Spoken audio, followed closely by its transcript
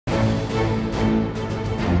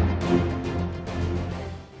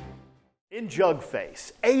In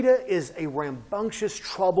Jugface, Ada is a rambunctious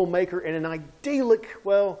troublemaker in an idyllic,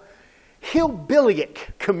 well,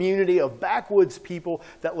 hillbillyic community of backwoods people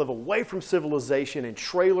that live away from civilization in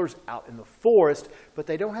trailers out in the forest, but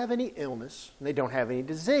they don't have any illness and they don't have any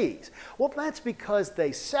disease. Well, that's because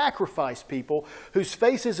they sacrifice people whose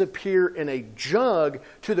faces appear in a jug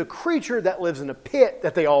to the creature that lives in a pit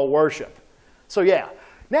that they all worship. So yeah,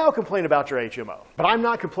 now complain about your HMO. But I'm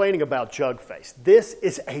not complaining about Jugface. This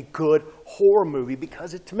is a good horror movie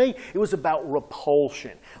because to me, it was about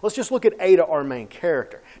repulsion. Let's just look at Ada, our main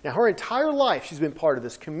character. Now, her entire life, she's been part of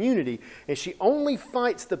this community, and she only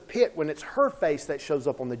fights the pit when it's her face that shows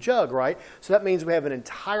up on the jug, right? So that means we have an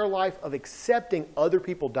entire life of accepting other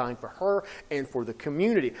people dying for her and for the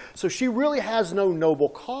community. So she really has no noble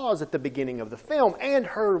cause at the beginning of the film, and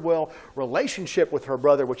her, well, relationship with her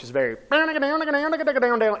brother, which is very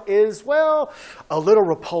is, well, a little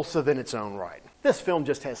repulsive in its own right. This film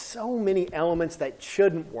just has so many elements that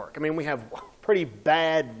shouldn't work. I mean, we have pretty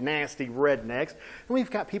bad, nasty rednecks, and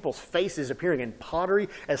we've got people's faces appearing in pottery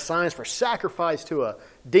as signs for sacrifice to a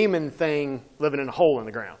demon thing living in a hole in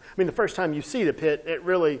the ground. I mean, the first time you see the pit, it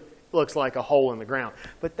really looks like a hole in the ground.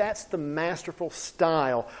 But that's the masterful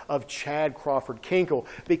style of Chad Crawford Kinkle,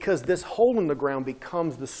 because this hole in the ground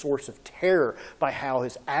becomes the source of terror by how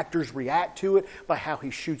his actors react to it, by how he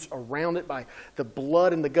shoots around it, by the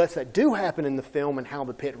blood and the guts that do happen in the film and how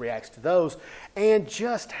the pit reacts to those, and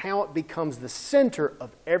just how it becomes the center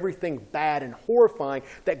of everything bad and horrifying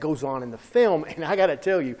that goes on in the film. And I gotta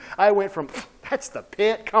tell you, I went from, that's the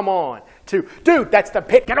pit, come on, to, dude, that's the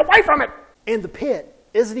pit, get away from it! And the pit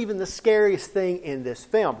isn't even the scariest thing in this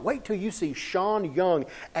film. Wait till you see Sean Young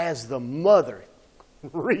as the mother.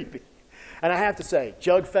 Creepy. And I have to say,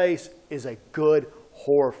 Jugface is a good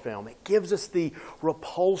horror film. It gives us the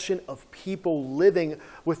repulsion of people living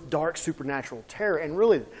with dark supernatural terror. And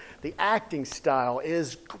really, the acting style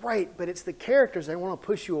is great, but it's the characters that want to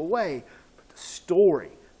push you away. But the story,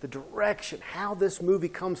 the direction, how this movie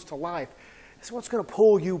comes to life is what's going to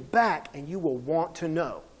pull you back, and you will want to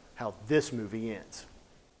know how this movie ends.